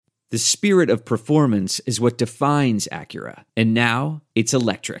The spirit of performance is what defines Acura, and now it's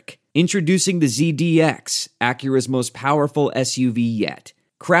electric. Introducing the ZDX, Acura's most powerful SUV yet.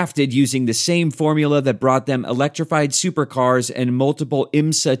 Crafted using the same formula that brought them electrified supercars and multiple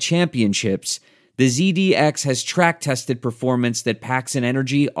IMSA championships, the ZDX has track-tested performance that packs an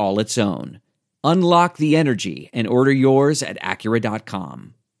energy all its own. Unlock the energy and order yours at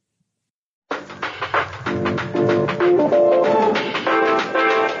Acura.com.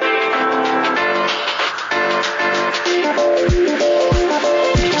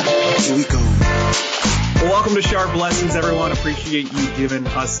 Here we go. Welcome to Sharp Lessons, everyone. Appreciate you giving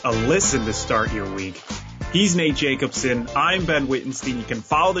us a listen to start your week. He's Nate Jacobson. I'm Ben Wittenstein. You can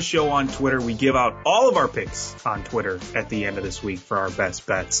follow the show on Twitter. We give out all of our picks on Twitter at the end of this week for our best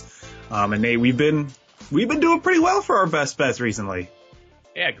bets. And Nate, we've been doing pretty well for our best bets recently.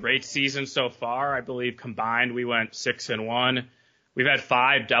 Yeah, great season so far. I believe combined we went 6-1. We've had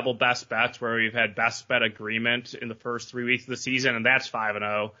 5 double best bets where we've had best bet agreement in the first 3 weeks of the season, and that's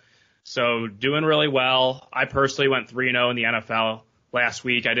 5-0. So doing really well. I personally went 3-0 in the NFL last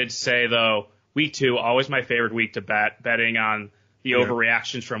week. I did say, though, week 2, always my favorite week to betting on the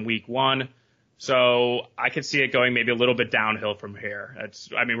overreactions from week 1. So I could see it going maybe a little bit downhill from here.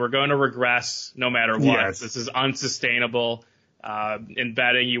 We're going to regress no matter what. Yes. This is unsustainable. In betting,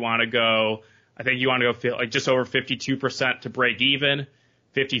 I think you want to go just over 52% to break even.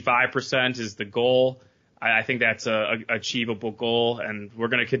 55% is the goal. I think that's a achievable goal, and we're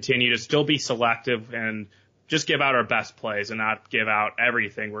going to continue to still be selective and just give out our best plays and not give out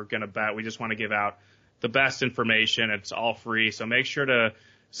everything we're going to bet. We just want to give out the best information. It's all free, so make sure to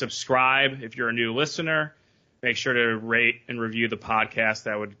subscribe if you're a new listener. Make sure to rate and review the podcast.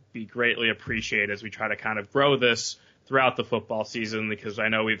 That would be greatly appreciated as we try to kind of grow this throughout the football season, because I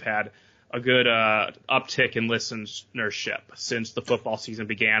know we've had a good uptick in listenership since the football season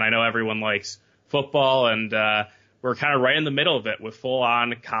began. I know everyone likes football, and we're kind of right in the middle of it with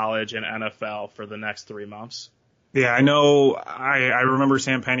full-on college and NFL for the next 3 months. Yeah, I know. I remember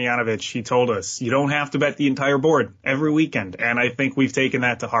Sam Panayotovich. He told us you don't have to bet the entire board every weekend, and I think we've taken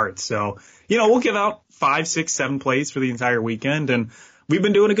that to heart. So, we'll give out 5, 6, 7 plays for the entire weekend, and we've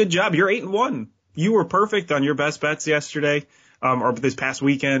been doing a good job. You're 8-1. You were perfect on your best bets yesterday, or this past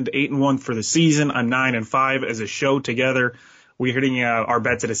weekend. 8-1 for the season. I'm 9-5 as a show together. We're hitting our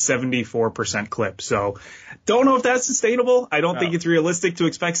bets at a 74% clip. So don't know if that's sustainable. I don't think it's realistic to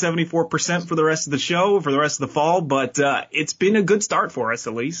expect 74% for the rest of the show, for the rest of the fall, but it's been a good start for us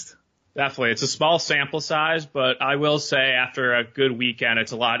at least. Definitely. It's a small sample size, but I will say after a good weekend,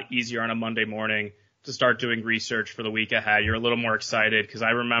 it's a lot easier on a Monday morning to start doing research for the week ahead. You're a little more excited, because I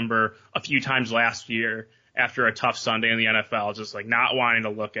remember a few times last year after a tough Sunday in the NFL, just like not wanting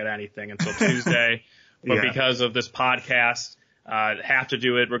to look at anything until Tuesday. But because of this podcast, have to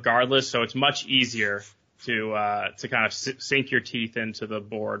do it regardless, so it's much easier to kind of sink your teeth into the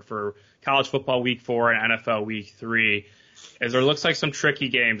board for college football week 4 and NFL week 3, as there looks like some tricky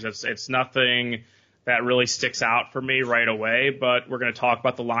games. It's nothing that really sticks out for me right away, but we're going to talk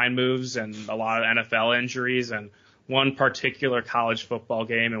about the line moves and a lot of NFL injuries and one particular college football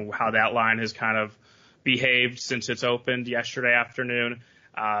game and how that line has kind of behaved since it's opened yesterday afternoon.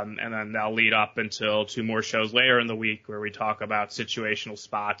 And then that'll lead up until 2 more shows later in the week where we talk about situational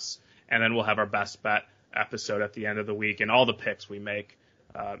spots. And then we'll have our best bet episode at the end of the week and all the picks we make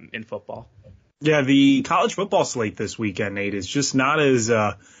in football. Yeah, the college football slate this weekend, Nate, is just not as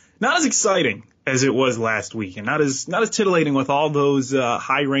exciting as it was last week, and not as titillating with all those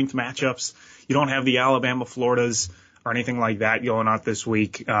high-ranked matchups. You don't have the Alabama, Floridas, or anything like that going on this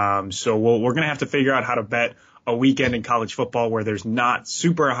week. So we're going to have to figure out how to bet a weekend in college football where there's not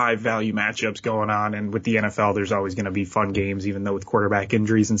super high value matchups going on. And with the NFL, there's always going to be fun games, even though with quarterback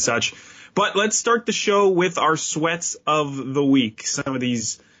injuries and such. But let's start the show with our sweats of the week. Some of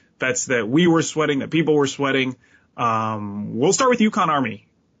these bets that we were sweating, that people were sweating. We'll start with UConn Army.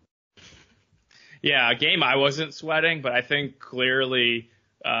 Yeah, a game I wasn't sweating, but I think clearly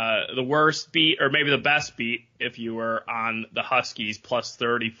the worst beat, or maybe the best beat, if you were on the Huskies plus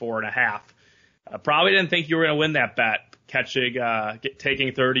 34.5. Probably didn't think you were going to win that bet, taking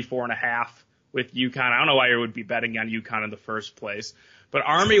 34.5 with UConn. I don't know why you would be betting on UConn in the first place. But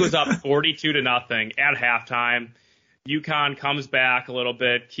Army was up 42-0 at halftime. UConn comes back a little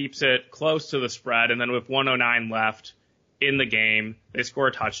bit, keeps it close to the spread, and then with 1:09 left in the game, they score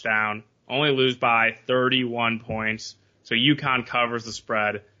a touchdown, only lose by 31 points. So UConn covers the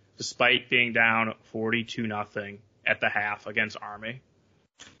spread despite being down 42-0 at the half against Army.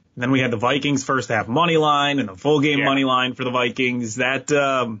 And then we had the Vikings first half money line and a full game money line for the Vikings. That,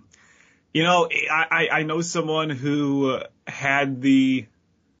 I know someone who had the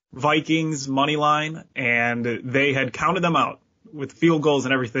Vikings money line, and they had counted them out with field goals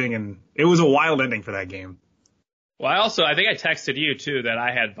and everything, and it was a wild ending for that game. Well, I think I texted you too that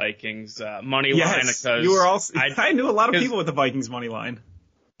I had Vikings money line. Yes, because you were also. I knew a lot of people with the Vikings money line.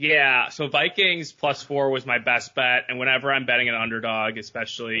 Yeah, so Vikings +4 was my best bet, and whenever I'm betting an underdog,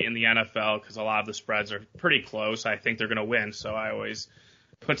 especially in the NFL, because a lot of the spreads are pretty close, I think they're going to win. So I always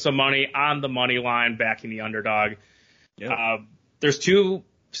put some money on the money line, backing the underdog. Yep. There's two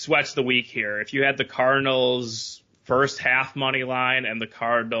sweats of the week here. If you had the Cardinals first half money line and the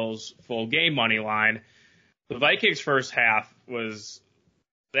Cardinals full game money line, the Vikings first half was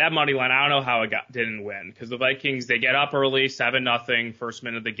that money line. I don't know how it didn't win, because the Vikings, they get up early, 7-0, first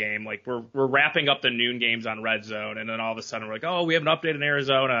minute of the game. Like we're wrapping up the noon games on Red Zone, and then all of a sudden we're like, oh, we have an update in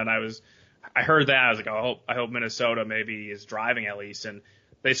Arizona, and I heard that. I was like, oh, I hope Minnesota maybe is driving at least, and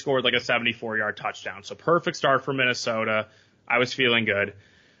they scored like a 74-yard touchdown. So perfect start for Minnesota. I was feeling good.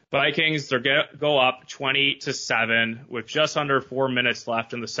 Vikings, they go up 20-7 with just under 4 minutes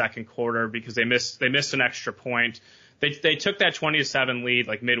left in the second quarter because they missed an extra point. They took that 20-7 lead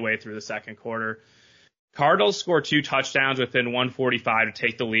like midway through the second quarter. Cardinals score 2 touchdowns within 1:45 to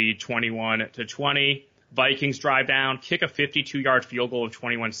take the lead, 21-20. Vikings drive down, kick a 52-yard field goal with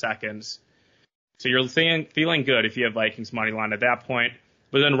 21 seconds. So you're feeling good if you have Vikings money line at that point.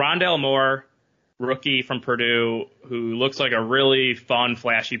 But then Rondale Moore, rookie from Purdue, who looks like a really fun,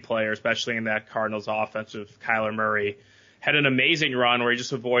 flashy player, especially in that Cardinals offense with Kyler Murray, had an amazing run where he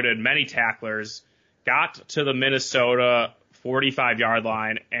just avoided many tacklers, got to the Minnesota 45-yard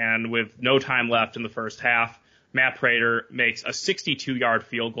line, and with no time left in the first half, Matt Prater makes a 62-yard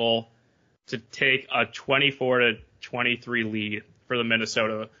field goal to take a 24-23 lead for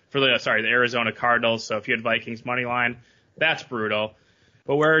the Arizona Cardinals. So if you had Vikings money line, that's brutal.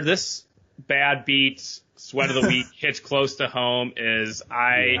 But where this bad beats sweat of the week hits close to home is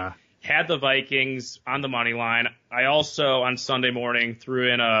I had the Vikings on the money line. I also on Sunday morning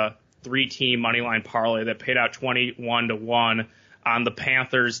threw in a 3-team money line parlay that paid out 21-1 on the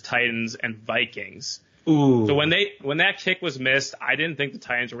Panthers, Titans, and Vikings. Ooh. So when that kick was missed, I didn't think the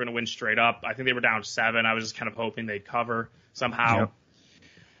Titans were going to win straight up. I think they were down 7. I was just kind of hoping they'd cover somehow. Yep.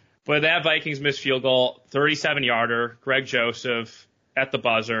 But that Vikings missed field goal, 37-yarder, Greg Joseph at the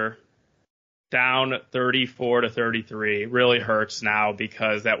buzzer, down 34-33. Really hurts now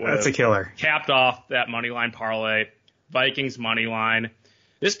because that's a killer. Capped off that money line parlay. Vikings money line.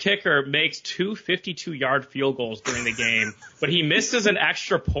 This kicker makes 2 52-yard field goals during the game, but he misses an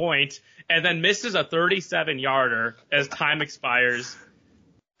extra point and then misses a 37-yarder as time expires.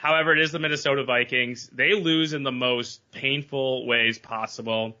 However, it is the Minnesota Vikings. They lose in the most painful ways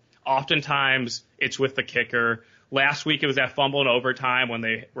possible. Oftentimes, it's with the kicker. Last week, it was that fumble in overtime when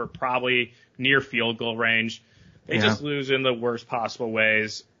they were probably near field goal range. They just lose in the worst possible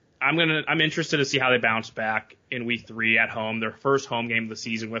ways. I'm interested to see how they bounce back in week 3 at home, their first home game of the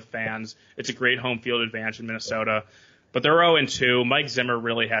season with fans. It's a great home field advantage in Minnesota, but they're 0-2. Mike Zimmer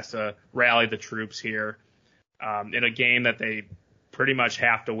really has to rally the troops here in a game that they pretty much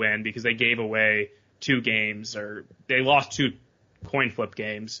have to win because they gave away 2 games, or they lost 2 coin flip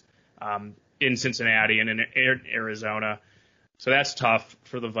games in Cincinnati and in Arizona. So that's tough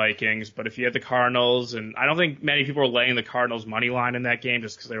for the Vikings. But if you had the Cardinals, and I don't think many people were laying the Cardinals money line in that game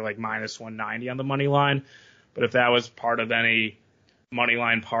just because they were like minus 190 on the money line. But if that was part of any money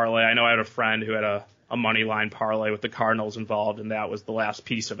line parlay, I know I had a friend who had a money line parlay with the Cardinals involved, and that was the last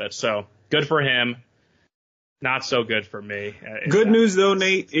piece of it. So good for him. Not so good for me. Good news, though,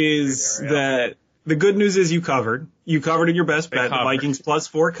 Nate, is that the good news is you covered. You covered in your best bet. The Vikings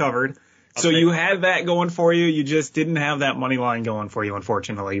 +4 covered. So you had that going for you. You just didn't have that money line going for you,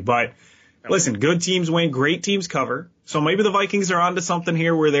 unfortunately. But listen, good teams win, great teams cover. So maybe the Vikings are onto something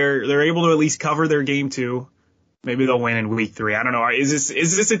here where they're able to at least cover their game 2. Maybe they'll win in week 3. I don't know. Is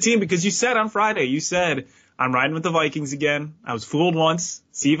this a team? Because you said on Friday, I'm riding with the Vikings again. I was fooled once.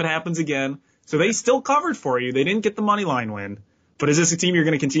 See if it happens again. So they still covered for you. They didn't get the money line win. But is this a team you're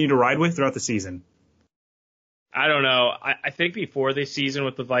going to continue to ride with throughout the season? I don't know. I think before this season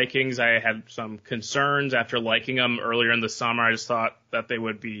with the Vikings, I had some concerns after liking them earlier in the summer. I just thought that they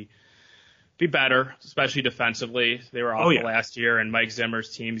would be better, especially defensively. They were awful last year, and Mike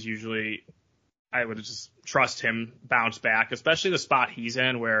Zimmer's teams usually, I would just trust him bounce back, especially the spot he's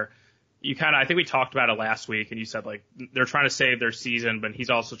in where I think we talked about it last week, and you said like they're trying to save their season, but he's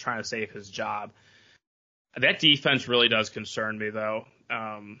also trying to save his job. That defense really does concern me, though.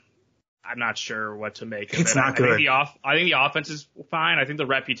 I'm not sure what to make of It's it. not good. I think the offense is fine. I think the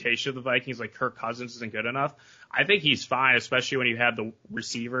reputation of the Vikings, like Kirk Cousins, isn't good enough. I think he's fine, especially when you have the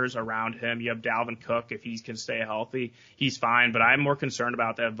receivers around him. You have Dalvin Cook. If he can stay healthy, he's fine. But I'm more concerned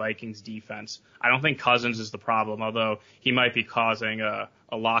about that Vikings defense. I don't think Cousins is the problem, although he might be causing a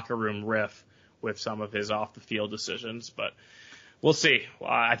locker room riff with some of his off the field decisions. But we'll see.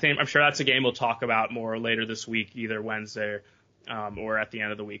 I'm sure that's a game we'll talk about more later this week, either Wednesday or at the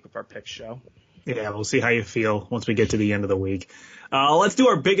end of the week with our pick show. Yeah, we'll see how you feel once we get to the end of the week. Let's do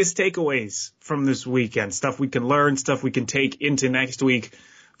our biggest takeaways from this weekend. Stuff we can learn, stuff we can take into next week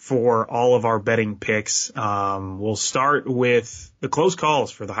for all of our betting picks. We'll start with the close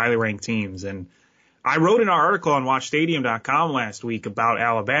calls for the highly ranked teams. And I wrote in our article on WatchStadium.com last week about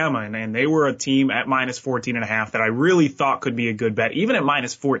Alabama, and they were a team at minus 14.5 that I really thought could be a good bet, even at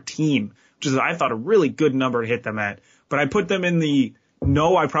minus 14, which is, I thought, a really good number to hit them at. But I put them in the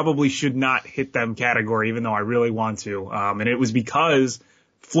no, I probably should not hit them category, even though I really want to. And it was because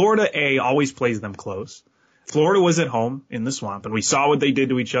Florida always plays them close. Florida was at home in the Swamp, and we saw what they did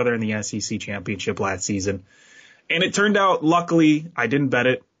to each other in the SEC championship last season. And it turned out, luckily, I didn't bet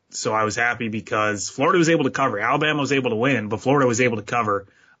it, so I was happy because Florida was able to cover. Alabama was able to win, but Florida was able to cover,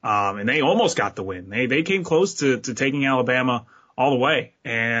 and they almost got the win. They came close to taking Alabama all the way.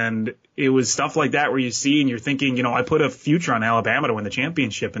 And it was stuff like that where you see and you're thinking, I put a future on Alabama to win the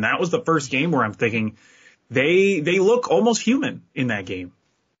championship. And that was the first game where I'm thinking they look almost human in that game.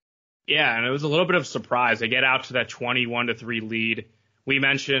 Yeah, and it was a little bit of a surprise. They get out to that 21-3 lead. We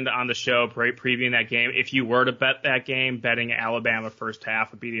mentioned on the show previewing that game, if you were to bet that game, betting Alabama first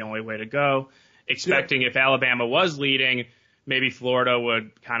half would be the only way to go. Expecting if Alabama was leading, maybe Florida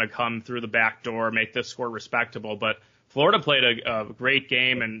would kind of come through the back door, make the score respectable. But Florida played a great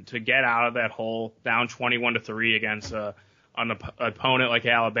game, and to get out of that hole down 21-3 against an opponent like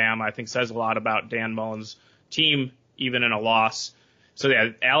Alabama, I think says a lot about Dan Mullen's team, even in a loss. So yeah,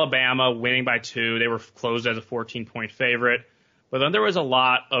 Alabama winning by 2. They were closed as a 14-point favorite. But then there was a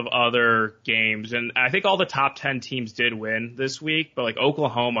lot of other games, and I think all the top 10 teams did win this week. But like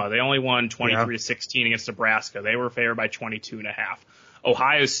Oklahoma, they only won 23-16 against Nebraska. They were favored by 22.5.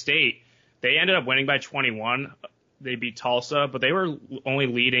 Ohio State, they ended up winning by 21. They beat Tulsa, but they were only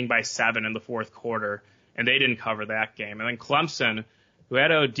leading by 7 in the fourth quarter, and they didn't cover that game. And then Clemson, who had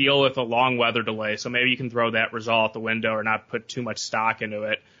to deal with a long weather delay, so maybe you can throw that result out the window or not put too much stock into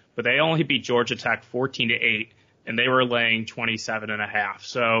it, but they only beat Georgia Tech 14-8, and they were laying 27.5.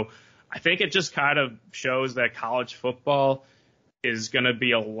 So I think it just kind of shows that college football is going to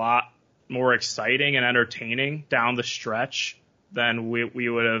be a lot more exciting and entertaining down the stretch than we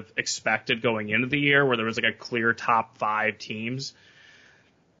would have expected going into the year, where there was like a clear top 5 teams.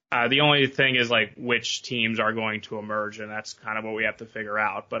 The only thing is like which teams are going to emerge, and that's kind of what we have to figure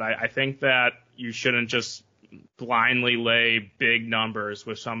out. But I think that you shouldn't just blindly lay big numbers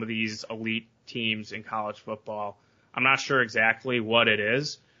with some of these elite teams in college football. I'm not sure exactly what it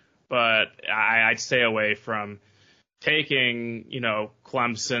is, but I'd stay away from taking,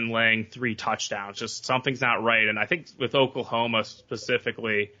 Clemson laying 3 touchdowns. Just something's not right. And I think with Oklahoma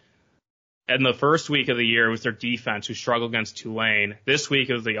specifically, in the first week of the year, it was their defense who struggled against Tulane. This week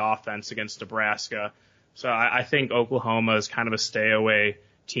it was the offense against Nebraska. So I think Oklahoma is kind of a stay-away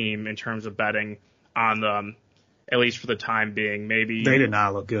team in terms of betting on them, at least for the time being. Maybe they did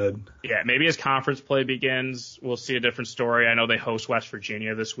not look good. Yeah, maybe as conference play begins, we'll see a different story. I know they host West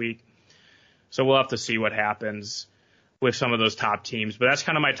Virginia this week, so we'll have to see what happens with some of those top teams. But that's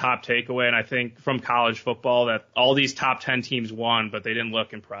kind of my top takeaway, and I think from college football that all these top 10 teams won, but they didn't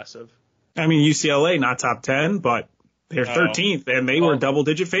look impressive. I mean, UCLA, not top 10, but they're 13th, and they were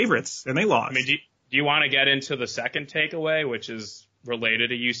double-digit favorites, and they lost. I mean, do you want to get into the second takeaway, which is related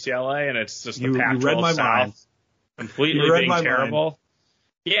to UCLA, and it's just the Pac-12 South completely being terrible?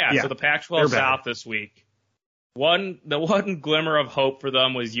 Yeah, so the Pac-12 South this week. The one glimmer of hope for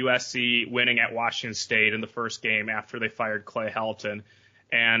them was USC winning at Washington State in the first game after they fired Clay Helton.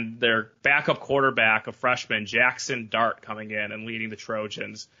 And their backup quarterback, a freshman, Jackson Dart, coming in and leading the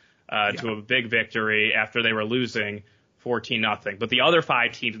Trojans to a big victory after they were losing 14-0. But the other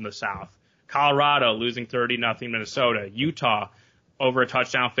 5 teams in the South, Colorado losing 30-0 Minnesota, Utah over a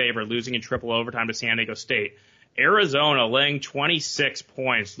touchdown favorite, losing in triple overtime to San Diego State, Arizona laying 26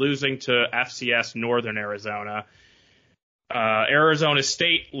 points, losing to FCS Northern Arizona. Arizona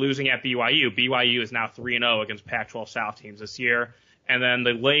State losing at BYU. BYU is now 3-0 against Pac-12 South teams this year. And then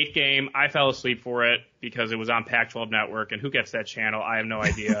the late game, I fell asleep for it because it was on Pac-12 Network, and who gets that channel? I have no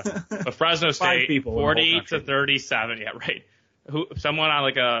idea. But Fresno State, 40-37. Yeah, right. Someone on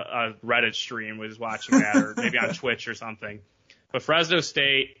like a Reddit stream was watching that, or maybe on Twitch or something. But Fresno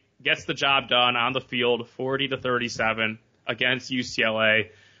State gets the job done on the field, 40-37 against UCLA.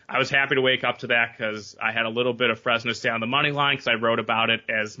 I was happy to wake up to that because I had a little bit of Fresno State on the money line because I wrote about it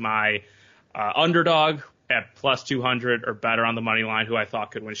as my underdog at plus 200 or better on the money line, who I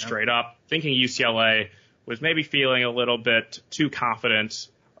thought could win straight up. Thinking UCLA was maybe feeling a little bit too confident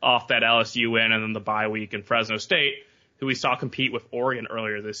off that LSU win and then the bye week, in Fresno State, who we saw compete with Oregon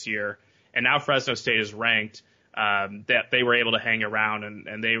earlier this year. And now Fresno State is ranked, that they were able to hang around,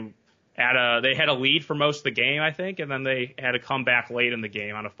 and they had a lead for most of the game, I think, and then they had to come back late in the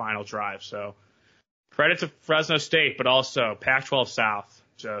game on a final drive. So credit to Fresno State, but also Pac-12 South,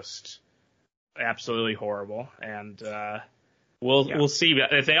 just absolutely horrible. And we'll see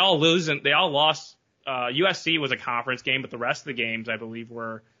if they all lose, and they all lost. USC was a conference game, but the rest of the games, I believe,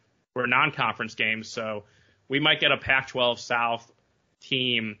 were non-conference games. So we might get a Pac-12 South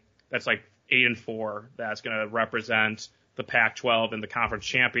team that's like 8-4 that's going to represent the Pac-12 in the conference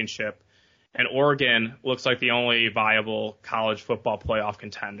championship. And Oregon looks like the only viable college football playoff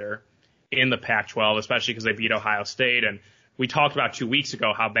contender in the Pac-12, especially because they beat Ohio State. And we talked about 2 weeks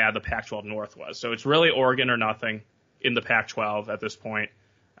ago how bad the Pac-12 North was. So it's really Oregon or nothing in the Pac-12 at this point.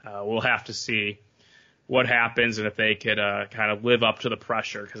 We'll have to see what happens and if they could kind of live up to the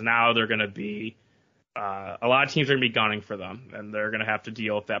pressure, because now they're going to be a lot of teams are going to be gunning for them, and they're going to have to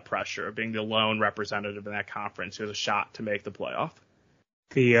deal with that pressure of being the lone representative in that conference who has a shot to make the playoff.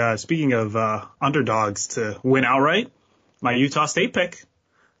 Speaking of underdogs to win outright, my Utah State pick.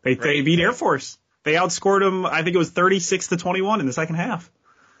 They beat Air Force. They outscored them, I think it was 36-21 in the second half.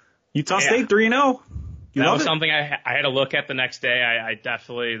 Utah State 3-0. That was something I had to look at the next day. I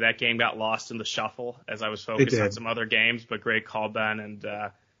definitely, that game got lost in the shuffle as I was focused on some other games, but great call, Ben. And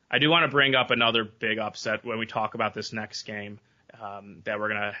I do want to bring up another big upset when we talk about this next game that we're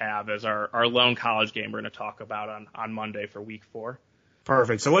going to have as our lone college game we're going to talk about on Monday for week 4.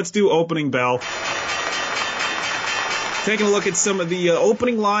 Perfect. So let's do opening bell. Taking a look at some of the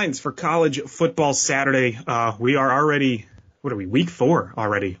opening lines for college football Saturday. We are already, week 4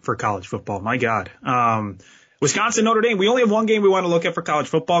 already for college football. My God. Wisconsin, Notre Dame. We only have one game we want to look at for college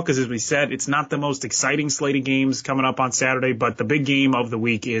football because, as we said, it's not the most exciting slate of games coming up on Saturday, but the big game of the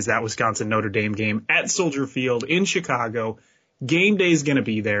week is that Wisconsin-Notre Dame game at Soldier Field in Chicago. Game day is going to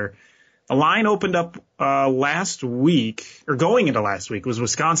be there. The line opened up last week, or going into last week, was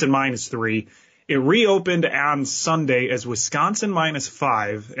Wisconsin -3. It reopened on Sunday as Wisconsin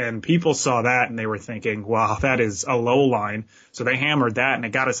 -5, and people saw that and they were thinking, wow, that is a low line. So they hammered that, and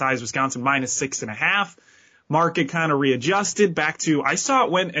it got as high as Wisconsin -6.5. Market kind of readjusted back to, I saw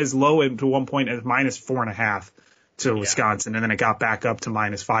it went as low to one point as -4.5 to Wisconsin, and then it got back up to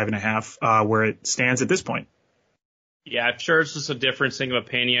 -5.5, where it stands at this point. Yeah, I'm sure it's just a differencing of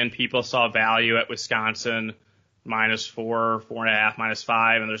opinion. People saw value at Wisconsin -4, 4.5,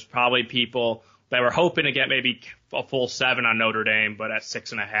 -5, and there's probably people that were hoping to get maybe a full 7 on Notre Dame, but at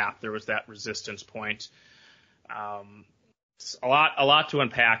 6.5, there was that resistance point. A lot to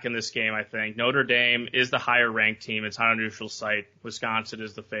unpack in this game, I think. Notre Dame is the higher ranked team. It's on a neutral site. Wisconsin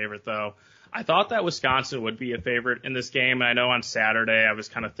is the favorite, though. I thought that Wisconsin would be a favorite in this game, and I know on Saturday I was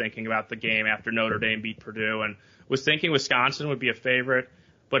kind of thinking about the game after Notre Dame beat Purdue and was thinking Wisconsin would be a favorite,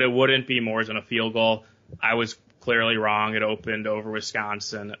 but it wouldn't be more than a field goal. I was clearly wrong. It opened over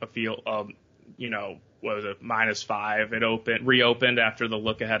Wisconsin, what was it, -5. It reopened after the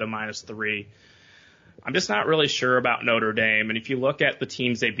look ahead of -3. I'm just not really sure about Notre Dame. And if you look at the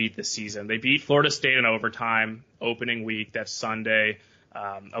teams they beat this season, they beat Florida State in overtime, opening week. That's Sunday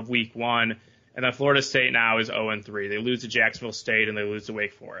of week 1. And then Florida State now is 0-3. They lose to Jacksonville State and they lose to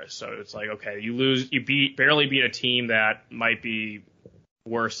Wake Forest. So it's like, okay, you barely beat a team that might be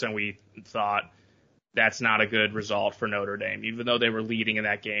worse than we thought. That's not a good result for Notre Dame, even though they were leading in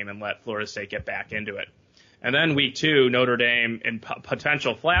that game and let Florida State get back into it. And then week 2, Notre Dame in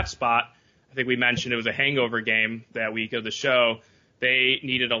potential flat spot. I think we mentioned it was a hangover game that week of the show. They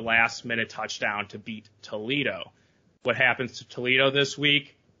needed a last-minute touchdown to beat Toledo. What happens to Toledo this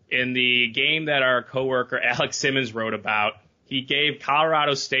week? In the game that our coworker Alex Simmons wrote about, he gave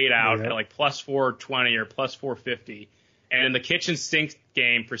Colorado State out at like +420 or +450. And in the kitchen sink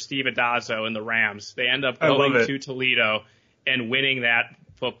game for Steve Adazzo and the Rams, they end up going to Toledo and winning that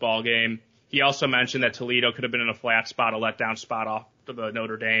football game. He also mentioned that Toledo could have been in a flat spot, a letdown spot off to the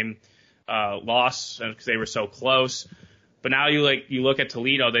Notre Dame loss because they were so close. But now you look at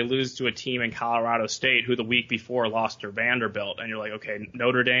Toledo, they lose to a team in Colorado State who the week before lost to Vanderbilt. And you're like, okay,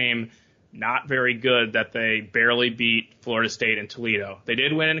 Notre Dame, not very good that they barely beat Florida State and Toledo. They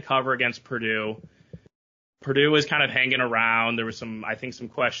did win and cover against Purdue. Purdue was kind of hanging around. There was some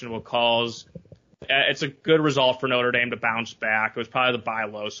questionable calls. It's a good result for Notre Dame to bounce back. It was probably the buy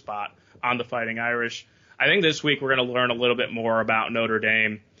low spot on the Fighting Irish. I think this week we're going to learn a little bit more about Notre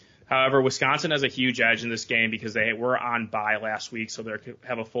Dame. However, Wisconsin has a huge edge in this game because they were on bye last week, so they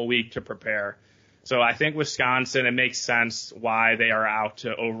have a full week to prepare. So I think Wisconsin, it makes sense why they are out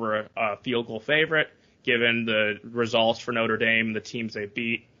to over a field goal favorite, given the results for Notre Dame and the teams they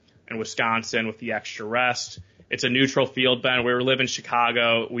beat, and Wisconsin with the extra rest. It's a neutral field, Ben. We live in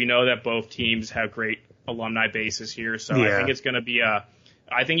Chicago. We know that both teams have great alumni bases here, so I think it's going to be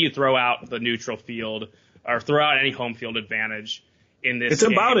I think you throw out the neutral field or throw out any home field advantage in this It's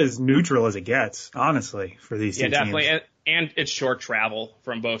game. about as neutral as it gets, honestly, for these two teams. Yeah, definitely. And it's short travel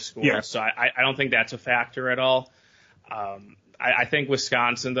from both schools, so I don't think that's a factor at all. I think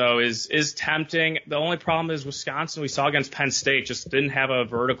Wisconsin, though, is tempting. The only problem is Wisconsin, we saw against Penn State, just didn't have a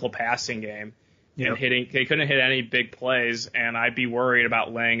vertical passing game. And they couldn't hit any big plays, and I'd be worried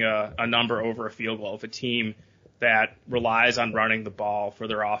about laying a number over a field goal if a team that relies on running the ball for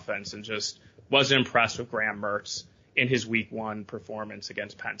their offense and just wasn't impressed with Graham Mertz in his week 1 performance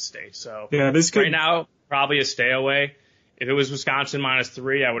against Penn State. So right now, probably a stay away. If it was Wisconsin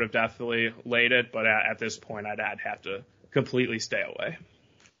 -3, I would have definitely laid it, but at this point, I'd have to completely stay away.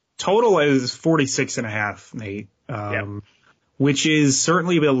 Total is 46.5, Nate, which is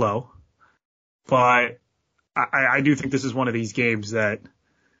certainly a bit low. But I do think this is one of these games that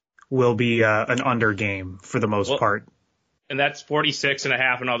will be an under game for the most part. And that's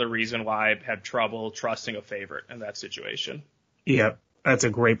 46.5, another reason why I have trouble trusting a favorite in that situation. Yeah, that's a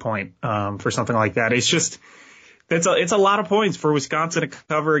great point for something like that. It's just it's a lot of points for Wisconsin to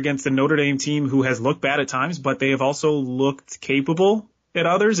cover against a Notre Dame team who has looked bad at times, but they have also looked capable at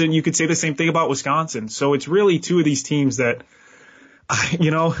others. And you could say the same thing about Wisconsin. So it's really two of these teams that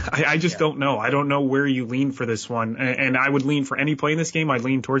I just don't know. I don't know where you lean for this one. And I would lean for any play in this game. I'd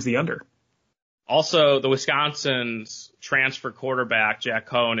lean towards the under. Also, the Wisconsin's transfer quarterback, Jack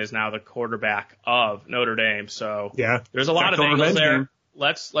Cohn, is now the quarterback of Notre Dame. So there's a lot of angles there. Game.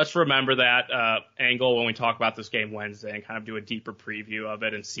 Let's remember that angle when we talk about this game Wednesday and kind of do a deeper preview of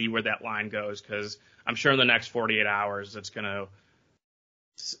it and see where that line goes, because I'm sure in the next 48 hours it's going to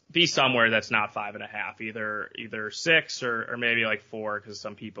be somewhere that's not 5.5, either 6 or maybe like 4, because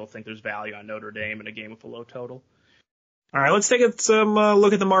some people think there's value on Notre Dame in a game with a low total. All right, let's take some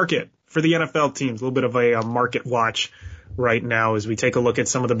look at the market for the NFL teams. A little bit of a market watch right now as we take a look at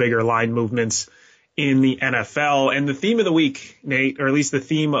some of the bigger line movements in the NFL. And the theme of the week, Nate, or at least the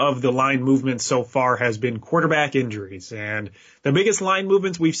theme of the line movement so far, has been quarterback injuries. And the biggest line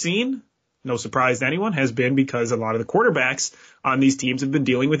movements we've seen, no surprise to anyone, has been because a lot of the quarterbacks on these teams have been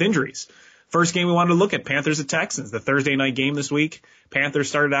dealing with injuries. First game we wanted to look at, Panthers at Texans, the Thursday night game this week. Panthers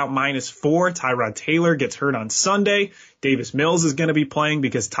started out -4. Tyrod Taylor gets hurt on Sunday. Davis Mills is going to be playing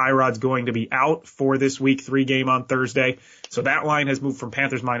because Tyrod's going to be out for this week 3 game on Thursday. So that line has moved from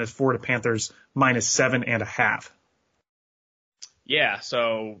Panthers -4 to Panthers -7.5. Yeah,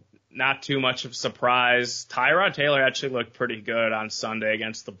 so not too much of a surprise. Tyrod Taylor actually looked pretty good on Sunday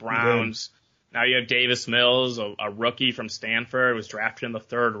against the Browns. Now you have Davis Mills, a rookie from Stanford, was drafted in the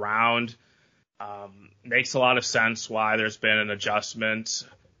 3rd round. Makes a lot of sense why there's been an adjustment.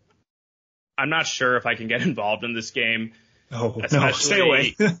 I'm not sure if I can get involved in this game. Oh, no, stay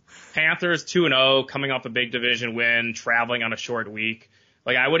away. Panthers 2-0, coming off a big division win, traveling on a short week.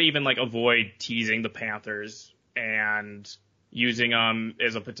 Like, I would even avoid teasing the Panthers and using them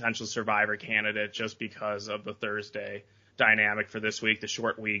as a potential survivor candidate just because of the Thursday dynamic for this week, the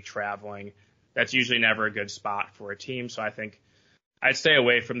short week, traveling. That's usually never a good spot for a team. So I think I'd stay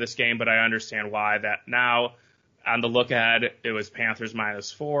away from this game, but I understand why. That now on the look ahead, it was Panthers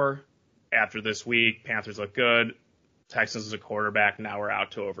 -4. After this week, Panthers look good. Texans is a quarterback. Now we're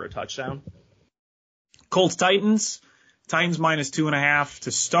out to over a touchdown. Colts Titans. Titans -2.5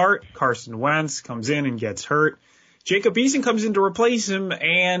 to start. Carson Wentz comes in and gets hurt. Jacob Eason comes in to replace him,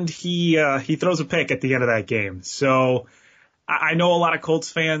 and he throws a pick at the end of that game. So I know a lot of Colts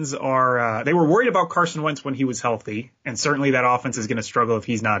fans they were worried about Carson Wentz when he was healthy, and certainly that offense is going to struggle if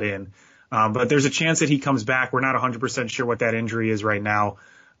he's not in. But there's a chance that he comes back. We're not 100% sure what that injury is right now.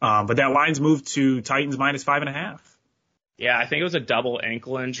 But that line's moved to Titans -5.5. Yeah, I think it was a double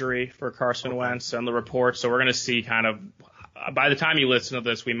ankle injury for Carson Wentz on the report. So we're going to see kind of, by the time you listen to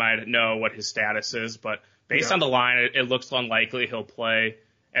this, we might know what his status is. But based on the line, it looks unlikely he'll play.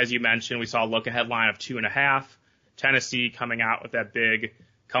 As you mentioned, we saw a look-ahead line of 2.5. Tennessee coming out with that big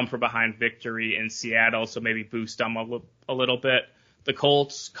come-from-behind victory in Seattle, so maybe boost them a little bit. The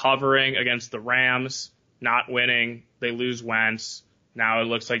Colts covering against the Rams, not winning. They lose Wentz. Now it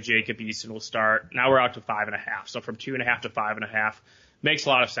looks like Jacob Eason will start. Now we're out to 5.5. So from 2.5 to 5.5. makes a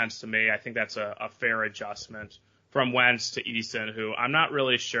lot of sense to me. I think that's a fair adjustment from Wentz to Eason, who I'm not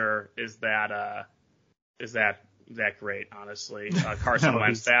really sure is that great, honestly. Carson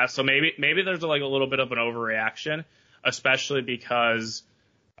Wentz that. So maybe there's like a little bit of an overreaction, especially because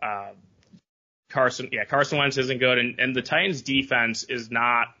Carson Wentz isn't good, and the Titans defense is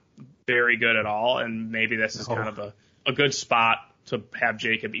not very good at all, and maybe this is kind of a good spot to have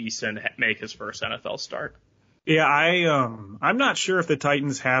Jacob Eason make his first NFL start. Yeah, I'm not sure if the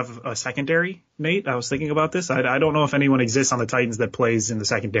Titans have a secondary, Nate. I was thinking about this. I don't know if anyone exists on the Titans that plays in the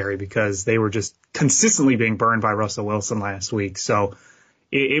secondary because they were just consistently being burned by Russell Wilson last week. So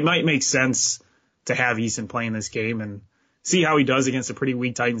it might make sense to have Eason play in this game and see how he does against a pretty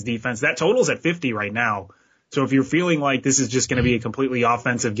weak Titans defense. That total's at 50 right now. So if you're feeling like this is just going to be a completely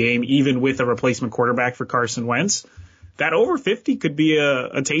offensive game, even with a replacement quarterback for Carson Wentz, that over 50 could be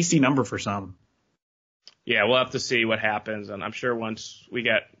a tasty number for some. Yeah, we'll have to see what happens, and I'm sure once we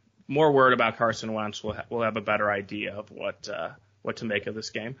get more word about Carson Wentz, we'll have a better idea of what to make of this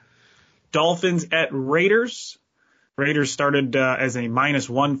game. Dolphins at Raiders. Raiders started as a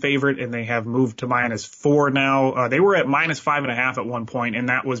 -1 favorite, and they have moved to -4 now. They were at -5.5 at one point, and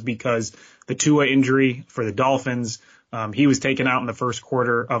that was because the Tua injury for the Dolphins. He was taken out in the first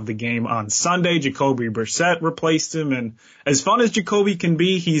quarter of the game on Sunday. Jacoby Brissett replaced him, and as fun as Jacoby can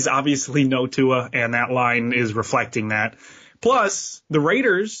be, he's obviously no Tua, and that line is reflecting that. Plus, the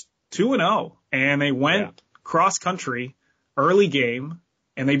Raiders 2-0, and they went cross country early game,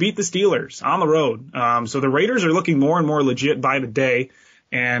 and they beat the Steelers on the road. So the Raiders are looking more and more legit by the day.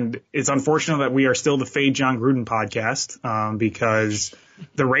 And it's unfortunate that we are still the Fade John Gruden podcast, because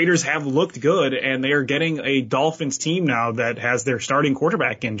the Raiders have looked good and they are getting a Dolphins team now that has their starting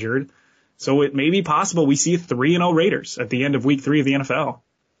quarterback injured. So it may be possible we see 3-0 Raiders at the end of week 3 of the NFL.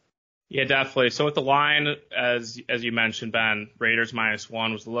 Yeah, definitely. So with the line, as you mentioned, Ben, Raiders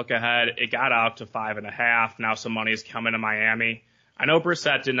 -1 was the look ahead. It got out to 5.5. Now some money is coming to Miami. I know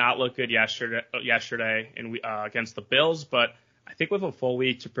Brissett did not look good yesterday against the Bills, but I think with a full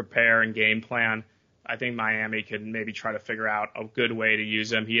week to prepare and game plan, I think Miami could maybe try to figure out a good way to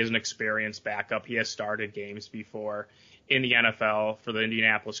use him. He is an experienced backup. He has started games before in the NFL for the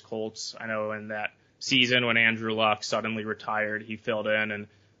Indianapolis Colts. I know in that season when Andrew Luck suddenly retired, he filled in, and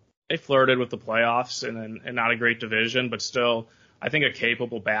they flirted with the playoffs and not a great division, but still I think a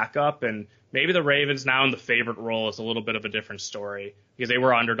capable backup. And maybe the Ravens now in the favorite role is a little bit of a different story because they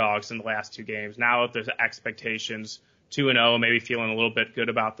were underdogs in the last two games. Now if there's expectations, 2-0, maybe feeling a little bit good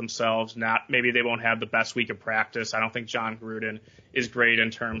about themselves. Maybe they won't have the best week of practice. I don't think John Gruden is great in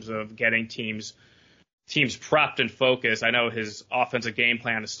terms of getting teams prepped and focused. I know his offensive game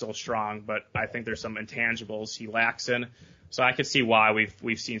plan is still strong, but I think there's some intangibles he lacks in. So I could see why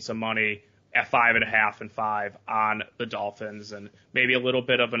we've seen some money at 5.5 and 5 on the Dolphins, and maybe a little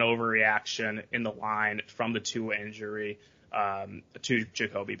bit of an overreaction in the line from the Tua injury to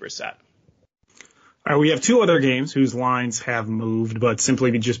Jacoby Brissett. All right, we have two other games whose lines have moved, but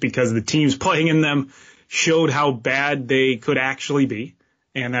simply just because the teams playing in them showed how bad they could actually be.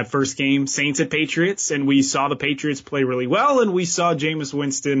 And that first game, Saints at Patriots, and we saw the Patriots play really well, and we saw Jameis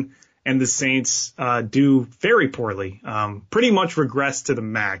Winston and the Saints do very poorly, pretty much regress to the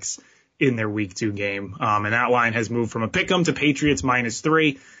max in their week 2 game. And that line has moved from a pick'em to Patriots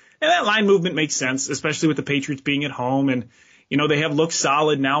 -3. And that line movement makes sense, especially with the Patriots being at home. And, you know, they have looked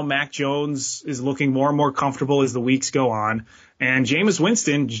solid. Now Mac Jones is looking more and more comfortable as the weeks go on. And Jameis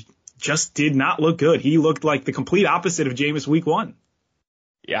Winston just did not look good. He looked like the complete opposite of Jameis week 1.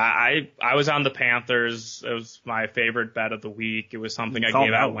 Yeah, I was on the Panthers. It was my favorite bet of the week. It was something I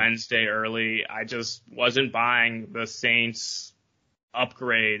gave out Wednesday early. I just wasn't buying the Saints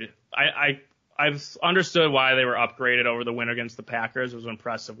upgrade. I've understood why they were upgraded over the win against the Packers. It was an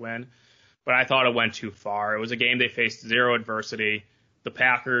impressive win, but I thought it went too far. It was a game they faced zero adversity. The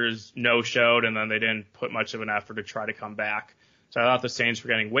Packers no-showed, and then they didn't put much of an effort to try to come back. So I thought the Saints were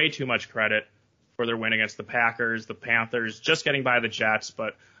getting way too much credit for their win against the Packers. The Panthers just getting by the Jets,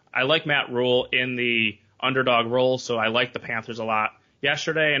 but I like Matt Rule in the underdog role, so I like the Panthers a lot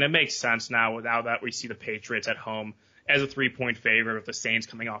yesterday, and it makes sense now that we see the Patriots at home as a 3-point favorite with the Saints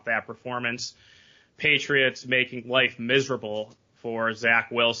coming off that performance. Patriots making life miserable for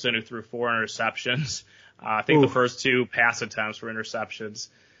Zach Wilson, who threw 4 interceptions. I think the first 2 pass attempts were interceptions.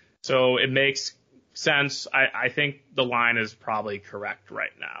 So it makes sense. I think the line is probably correct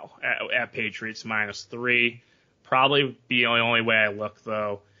right now at Patriots -3. Probably the only way I look,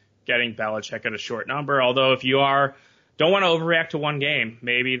 though, getting Belichick at a short number. Although if you don't want to overreact to one game,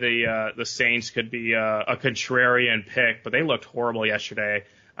 maybe the Saints could be a contrarian pick, but they looked horrible yesterday.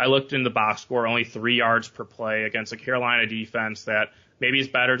 I looked in the box score, only 3 yards per play against a Carolina defense that maybe it's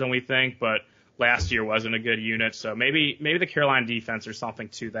better than we think, but last year wasn't a good unit. So maybe the Carolina defense or something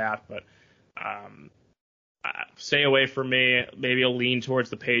to that, but stay away from me. Maybe a lean towards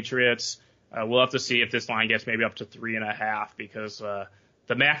the Patriots. We'll have to see if this line gets maybe up to 3.5 because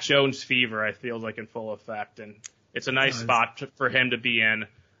the Mac Jones fever, I feel, is like in full effect, and it's a nice spot for him to be in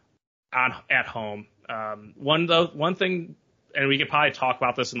at home. One thing, and we could probably talk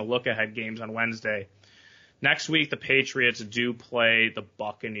about this in the look-ahead games on Wednesday. Next week, the Patriots do play the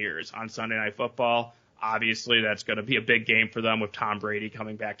Buccaneers on Sunday Night Football. Obviously, that's going to be a big game for them with Tom Brady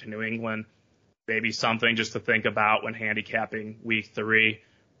coming back to New England. Maybe something just to think about when handicapping Week 3.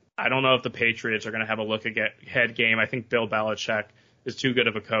 I don't know if the Patriots are going to have a look-ahead game. I think Bill Belichick is too good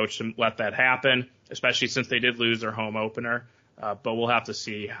of a coach to let that happen, especially since they did lose their home opener. But we'll have to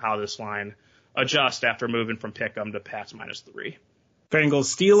see how this line adjusts after moving from Pick'em to Pats -3.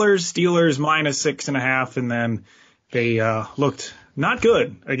 Bengals, Steelers -6.5, and then they looked not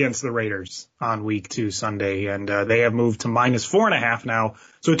good against the Raiders on Week 2 Sunday, and they have moved to -4.5 now.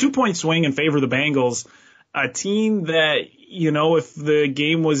 So a 2-point swing in favor of the Bengals, a team that, if the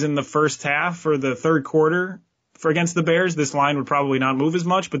game was in the first half or the third quarter against the Bears, this line would probably not move as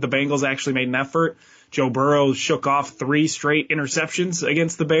much, but the Bengals actually made an effort. Joe Burrow shook off 3 straight interceptions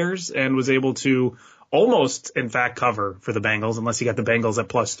against the Bears and was able to almost, in fact, cover for the Bengals. Unless you got the Bengals at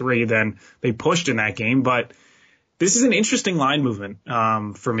 +3, then they pushed in that game. But this is an interesting line movement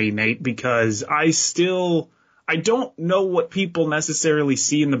for me, Nate, because I don't know what people necessarily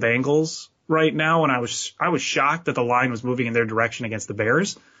see in the Bengals right now, and I was shocked that the line was moving in their direction against the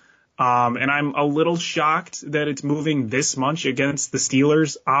Bears. And I'm a little shocked that it's moving this much against the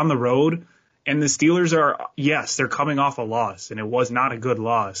Steelers on the road. And the Steelers they're coming off a loss, and it was not a good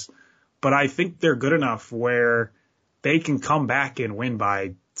loss. But I think they're good enough where they can come back and win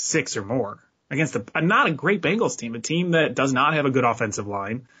by 6 or more against not a great Bengals team, a team that does not have a good offensive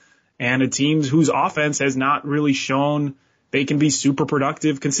line, and a team whose offense has not really shown they can be super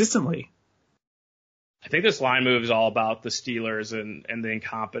productive consistently. I think this line move is all about the Steelers and the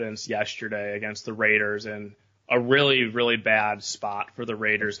incompetence yesterday against the Raiders, and a really, really bad spot for the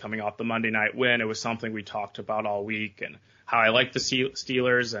Raiders coming off the Monday night win. It was something we talked about all week, and how I like the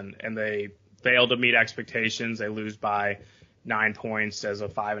Steelers, and they failed to meet expectations. They lose by 9 points as a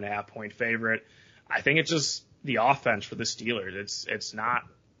 5.5-point favorite. I think it's just the offense for the Steelers. It's not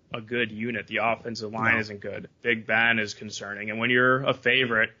a good unit. The offensive line isn't good. Big Ben is concerning. And when you're a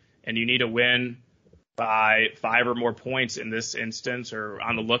favorite and you need to win by 5 or more points in this instance, or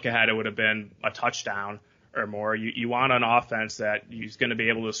on the look ahead, it would have been a touchdown or more. You want an offense that is going to be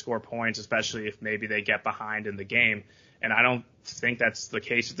able to score points, especially if maybe they get behind in the game. And I don't think that's the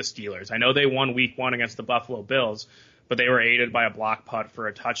case with the Steelers. I know they won Week 1 against the Buffalo Bills, but they were aided by a block punt for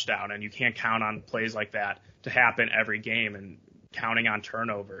a touchdown, and you can't count on plays like that to happen every game, and counting on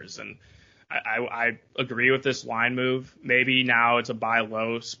turnovers. And I agree with this line move. Maybe now it's a buy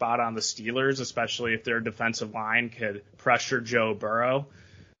low spot on the Steelers, especially if their defensive line could pressure Joe Burrow.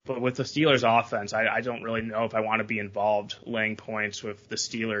 But with the Steelers offense, I don't really know if I want to be involved laying points with the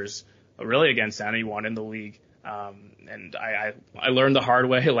Steelers, really against anyone in the league. And I learned the hard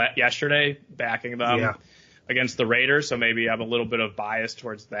way yesterday backing them against the Raiders, so maybe I have a little bit of bias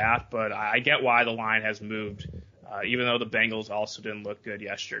towards that. But I get why the line has moved, even though the Bengals also didn't look good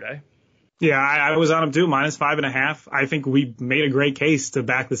yesterday. Yeah, I was on them too, -5.5. I think we made a great case to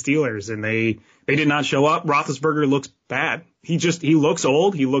back the Steelers, and they did not show up. Roethlisberger looks bad. He looks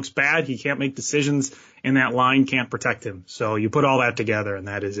old. He looks bad. He can't make decisions, and that line can't protect him. So you put all that together, and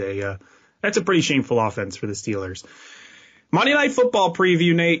that's a pretty shameful offense for the Steelers. Monday Night Football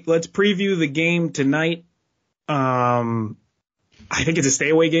preview, Nate. Let's preview the game tonight. I think it's a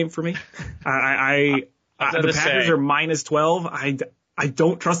stay away game for me. The Packers are -12. I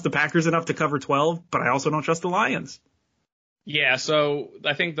don't trust the Packers enough to cover 12, but I also don't trust the Lions. Yeah, so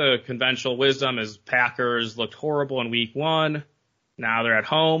I think the conventional wisdom is Packers looked horrible in Week 1. Now they're at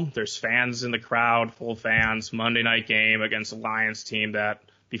home. There's fans in the crowd, full fans. Monday night game against a Lions team that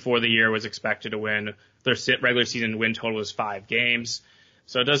before the year was expected to win. Their regular season win total was 5 games.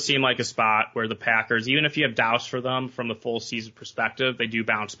 So it does seem like a spot where the Packers, even if you have doubts for them from the full season perspective, they do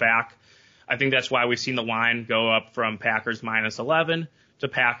bounce back. I think that's why we've seen the line go up from Packers -11 to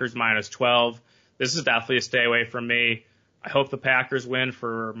Packers -12. This is definitely a stay away from me. I hope the Packers win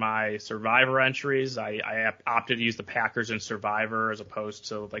for my Survivor entries. I opted to use the Packers in Survivor as opposed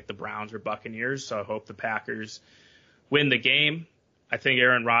to like the Browns or Buccaneers. So I hope the Packers win the game. I think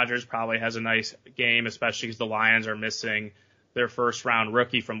Aaron Rodgers probably has a nice game, especially because the Lions are missing their first round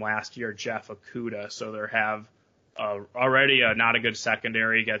rookie from last year, Jeff Okudah. So they have already not a good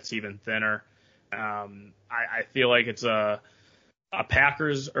secondary, gets even thinner. I feel like it's a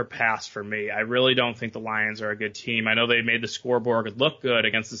Packers or pass for me. I really don't think the Lions are a good team. I know they made the scoreboard look good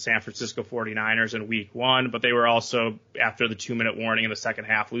against the San Francisco 49ers in week 1, but they were also, after the 2-minute warning in the second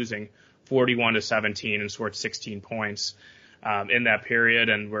half, losing 41-17 and scored 16 points in that period,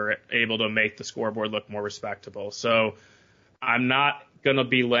 and were able to make the scoreboard look more respectable. So I'm not going to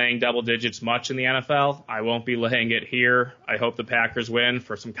be laying double digits much in the NFL. I won't be laying it here. I hope the Packers win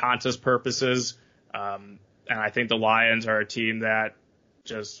for some contest purposes. And I think the Lions are a team that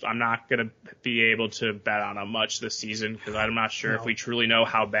I'm not going to be able to bet on them much this season because I'm not sure if we truly know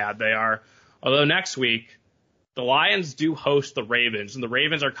how bad they are. Although next week, the Lions do host the Ravens, and the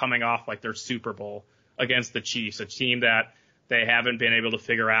Ravens are coming off like their Super Bowl against the Chiefs, a team that they haven't been able to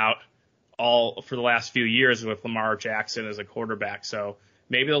figure out all for the last few years with Lamar Jackson as a quarterback. So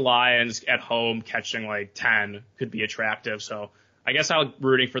maybe the Lions at home catching like 10 could be attractive. So I guess I'm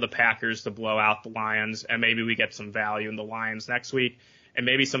rooting for the Packers to blow out the Lions, and maybe we get some value in the Lions next week, and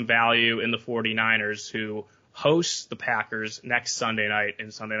maybe some value in the 49ers, who host the Packers next Sunday night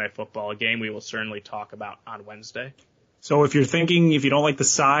in Sunday Night Football, a game we will certainly talk about on Wednesday. So if you don't like the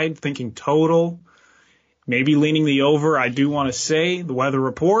side, thinking total, maybe leaning the over, I do want to say the weather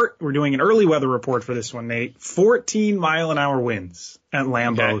report. We're doing an early weather report for this one, Nate. 14-mile-an-hour winds at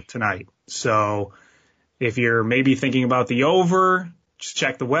Lambeau tonight. So if you're maybe thinking about the over, just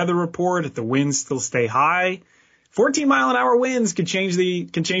check the weather report. If the winds still stay high, 14-mile-an-hour winds can change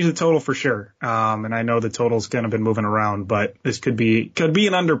the total for sure. And I know the total's kind of been moving around, but this could be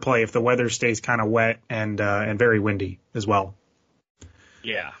an underplay if the weather stays kind of wet and very windy as well.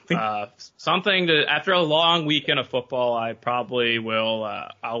 Yeah, something to, after a long weekend of football, I probably will.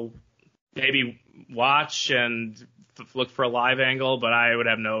 I'll maybe watch and look for a live angle, but I would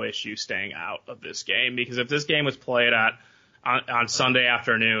have no issue staying out of this game, because if this game was played on Sunday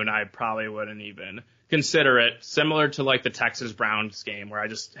afternoon, I probably wouldn't even consider it. Similar to like the Texas Browns game, where I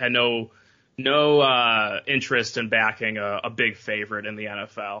just had no interest in backing a big favorite in the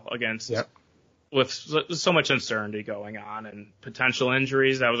NFL against. Yep. With so much uncertainty going on and potential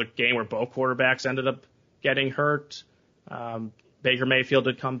injuries. That was a game where both quarterbacks ended up getting hurt. Baker Mayfield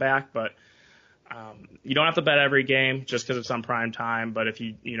did come back, but you don't have to bet every game just because it's on prime time. But if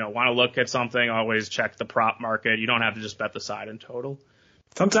you want to look at something, always check the prop market. You don't have to just bet the side in total.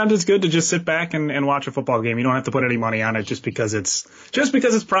 Sometimes it's good to just sit back and watch a football game. You don't have to put any money on it just because it's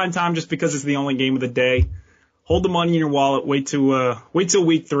prime time, just because it's the only game of the day. Hold the money in your wallet. Wait till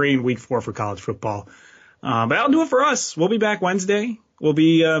week 3 and week 4 for college football. But that'll do it for us. We'll be back Wednesday. We'll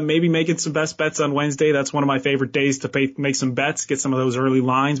be maybe making some best bets on Wednesday. That's one of my favorite days to make some bets, get some of those early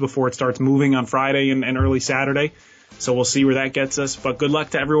lines before it starts moving on Friday and early Saturday. So we'll see where that gets us. But good luck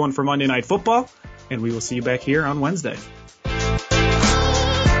to everyone for Monday Night Football, and we will see you back here on Wednesday.